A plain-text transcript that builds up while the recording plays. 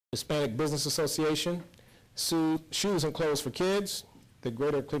Hispanic Business Association, Shoes and Clothes for Kids, the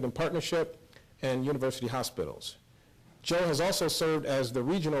Greater Cleveland Partnership, and University Hospitals. Joe has also served as the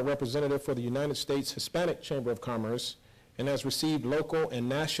regional representative for the United States Hispanic Chamber of Commerce and has received local and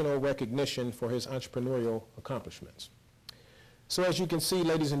national recognition for his entrepreneurial accomplishments. So as you can see,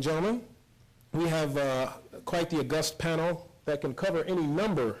 ladies and gentlemen, we have quite the august panel that can cover any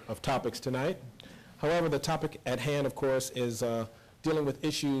number of topics tonight. However, the topic at hand, of course, is dealing with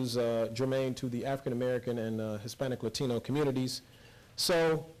issues germane to the African American and Hispanic Latino communities.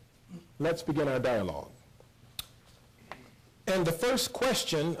 So let's begin our dialogue. And the first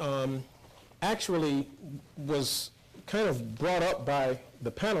question actually was kind of brought up by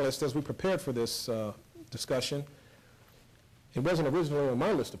the panelists as we prepared for this discussion. It wasn't originally on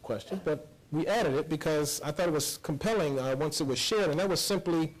my list of questions, but we added it because I thought it was compelling once it was shared, and that was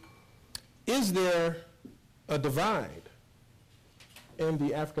simply, is there a divide in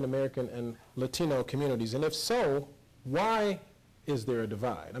the African American and Latino communities? And if so, why is there a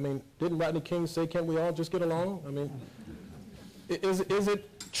divide? I mean, didn't Rodney King say, can't we all just get along? I mean, is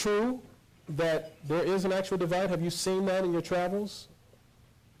it true that there is an actual divide? Have you seen that in your travels?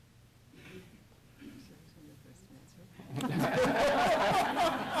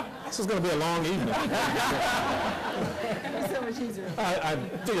 This is going to be a long evening. So much easier. I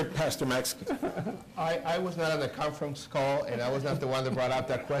figured Pastor Max. I was not on the conference call, and I was not the one that brought up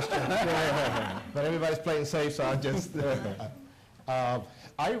that question. But everybody's playing safe, so I'll just... I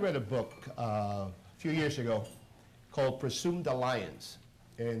read a book a few years ago called Presumed Alliance.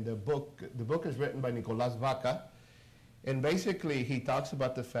 And the book is written by Nicolás Vaca. And basically, he talks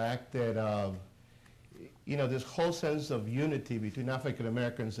about the fact that you know, this whole sense of unity between African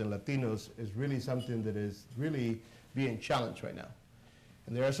Americans and Latinos is really something that is really being challenged right now.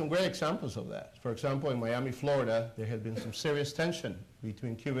 And there are some great examples of that. For example, in Miami, Florida, there has been some serious tension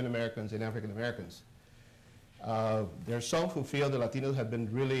between Cuban Americans and African Americans. There are some who feel the Latinos have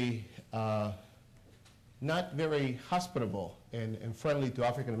been really not very hospitable and friendly to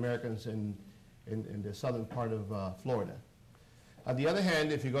African Americans in the southern part of Florida. On the other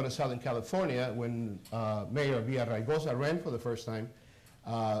hand, if you go to Southern California, when Mayor Villaraigosa ran for the first time,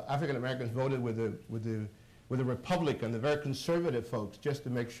 African Americans voted with the Republican, the very conservative folks, just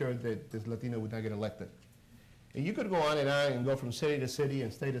to make sure that this Latino would not get elected. And you could go on and go from city to city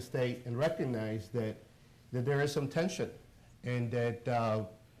and state to state and recognize that there is some tension, and that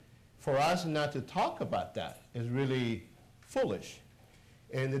for us not to talk about that is really foolish.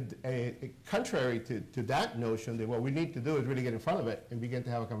 And contrary to that notion, that what we need to do is really get in front of it and begin to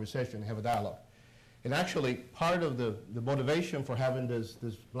have a conversation and have a dialogue. And actually, part of the motivation for having this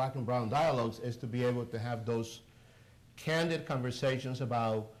black and brown dialogues is to be able to have those candid conversations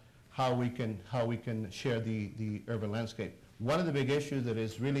about how we can share the urban landscape. One of the big issues that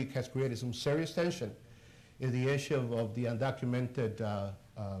has created some serious tension is the issue of the undocumented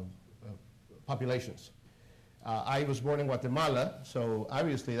populations. I was born in Guatemala, so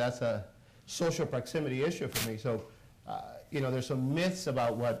obviously that's a social proximity issue for me. So, you know, there's some myths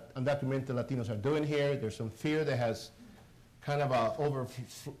about what undocumented Latinos are doing here. There's some fear that has kind of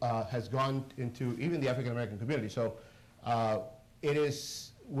has gone into even the African American community. So, it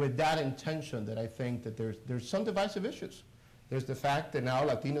is with that intention that I think that there's some divisive issues. There's the fact that now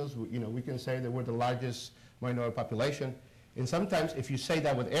Latinos, you know, we can say that we're the largest minority population, and sometimes if you say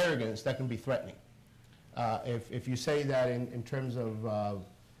that with arrogance, that can be threatening. If you say that in terms of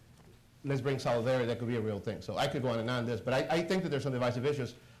let's bring solidarity, that could be a real thing. So I could go on this, but I think that there's some divisive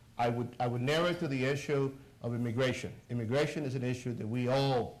issues. I would narrow it to the issue of immigration. Immigration is an issue that we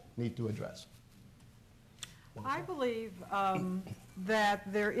all need to address. I believe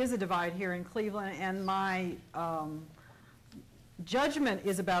that there is a divide here in Cleveland, and my judgment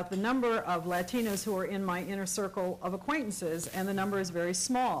is about the number of Latinos who are in my inner circle of acquaintances, and the number is very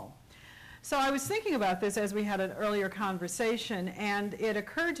small. So I was thinking about this as we had an earlier conversation, and it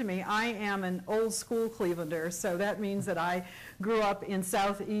occurred to me, I am an old school Clevelander, so that means that I grew up in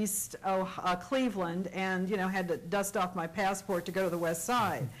southeast Cleveland and, you know, had to dust off my passport to go to the west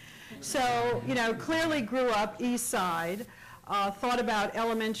side. So, you know, clearly grew up east side, thought about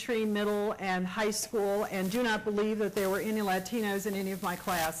elementary, middle, and high school, and do not believe that there were any Latinos in any of my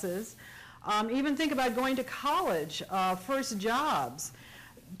classes. Even think about going to college, first jobs.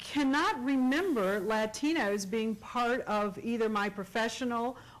 Cannot remember Latinos being part of either my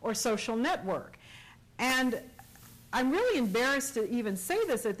professional or social network. And I'm really embarrassed to even say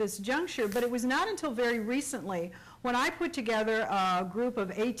this at this juncture, but it was not until very recently when I put together a group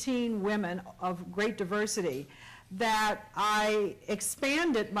of 18 women of great diversity that I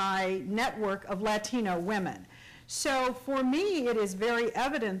expanded my network of Latino women. So for me, it is very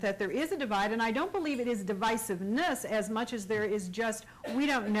evident that there is a divide, and I don't believe it is divisiveness as much as there is just we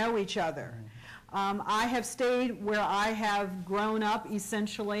don't know each other. I have stayed where I have grown up,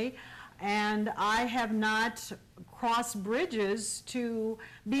 essentially, and I have not crossed bridges to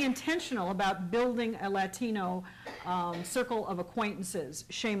be intentional about building a Latino circle of acquaintances.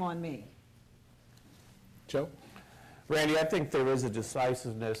 Shame on me. Joe? Randy, I think there is a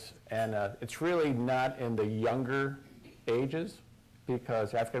decisiveness, and it's really not in the younger ages,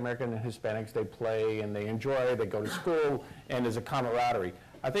 because African American and Hispanics, they play and they enjoy, they go to school, and there's a camaraderie.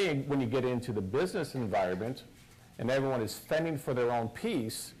 I think when you get into the business environment and everyone is fending for their own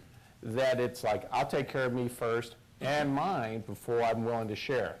piece, that it's like, I'll take care of me first and mine before I'm willing to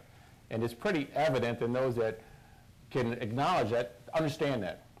share. And it's pretty evident, and those that can acknowledge that understand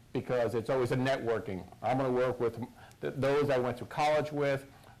that, because it's always a networking. I'm going to work with those I went to college with,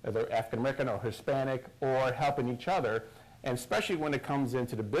 whether African American or Hispanic, or helping each other. And especially when it comes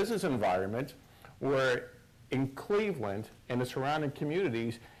into the business environment, where in Cleveland and the surrounding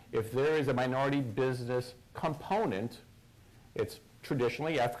communities, if there is a minority business component, it's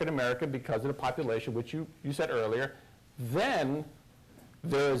traditionally African American because of the population, which you said earlier. Then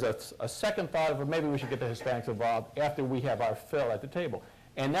there's a second thought of maybe we should get the Hispanics involved after we have our fill at the table.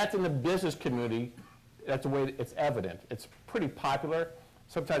 And that's in the business community. That's the way it's evident. It's pretty popular.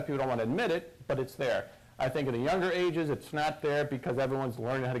 Sometimes people don't want to admit it, but it's there. I think in the younger ages, it's not there because everyone's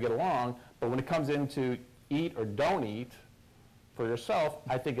learning how to get along. But when it comes into eat or don't eat for yourself,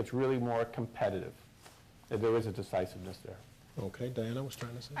 I think it's really more competitive. There is a decisiveness there. Okay, Diana was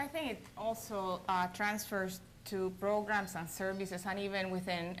trying to say. I think it also transfers to programs and services, and even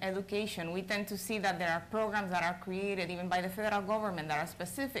within education. We tend to see that there are programs that are created even by the federal government that are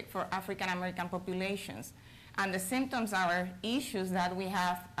specific for African American populations. And the symptoms are issues that we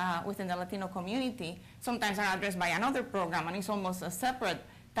have within the Latino community sometimes are addressed by another program, and it's almost a separate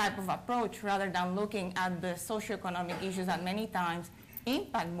type of approach rather than looking at the socioeconomic issues that many times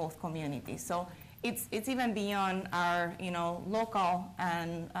impact both communities. So it's even beyond our local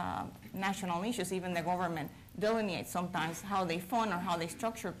and national issues. Even the government delineates sometimes how they fund or how they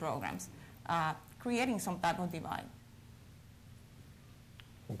structure programs, creating some type of divide.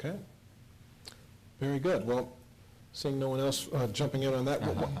 Okay. Very good. Well, seeing no one else jumping in on that,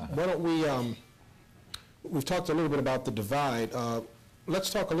 why don't we, we've talked a little bit about the divide. Let's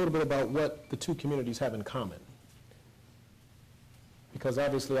talk a little bit about what the two communities have in common. Because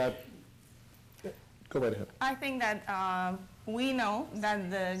obviously go right ahead. I think that we know that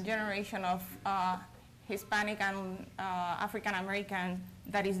the generation of Hispanic and African American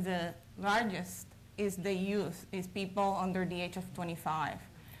that is the largest is the youth, is people under the age of 25.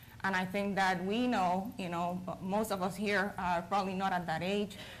 And I think that we know, most of us here are probably not at that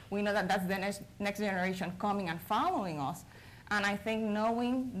age. We know that that's the next generation coming and following us. And I think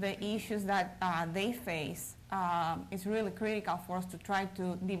knowing the issues that they face is really critical for us to try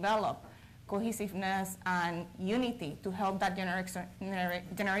to develop cohesiveness and unity to help that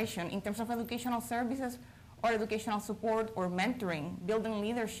generation in terms of educational services or educational support or mentoring, building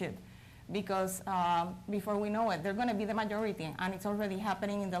leadership. Because before we know it, they're going to be the majority, and it's already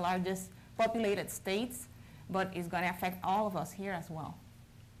happening in the largest populated states, but it's going to affect all of us here as well.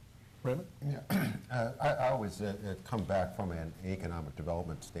 Raymond? Yeah. I always come back from an economic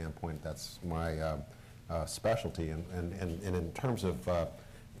development standpoint. That's my specialty, and in terms of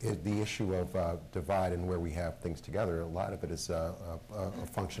the issue of divide and where we have things together, a lot of it is a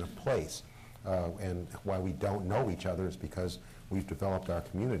function of place. And why we don't know each other is because we've developed our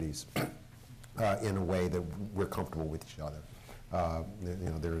communities in a way that we're comfortable with each other.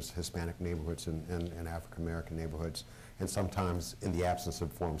 There's Hispanic neighborhoods and African American neighborhoods, and sometimes in the absence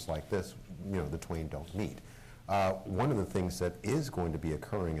of forms like this, the twain don't meet. One of the things that is going to be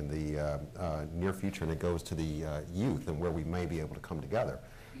occurring in the near future, and it goes to the youth and where we may be able to come together,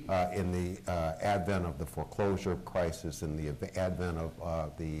 in the advent of the foreclosure crisis and the advent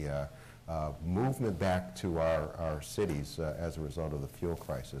of the movement back to our cities as a result of the fuel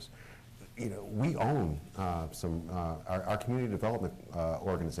crisis. We own our community development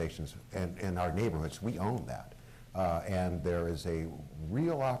organizations and our neighborhoods. We own that. And there is a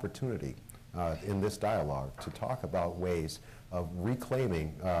real opportunity in this dialogue to talk about ways of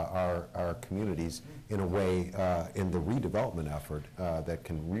reclaiming our communities in a way in the redevelopment effort that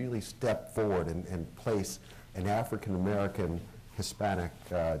can really step forward and place an African American Hispanic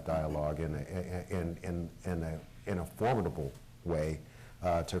dialogue in a formidable way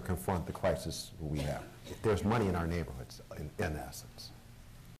to confront the crisis we have. There's money in our neighborhoods, in essence.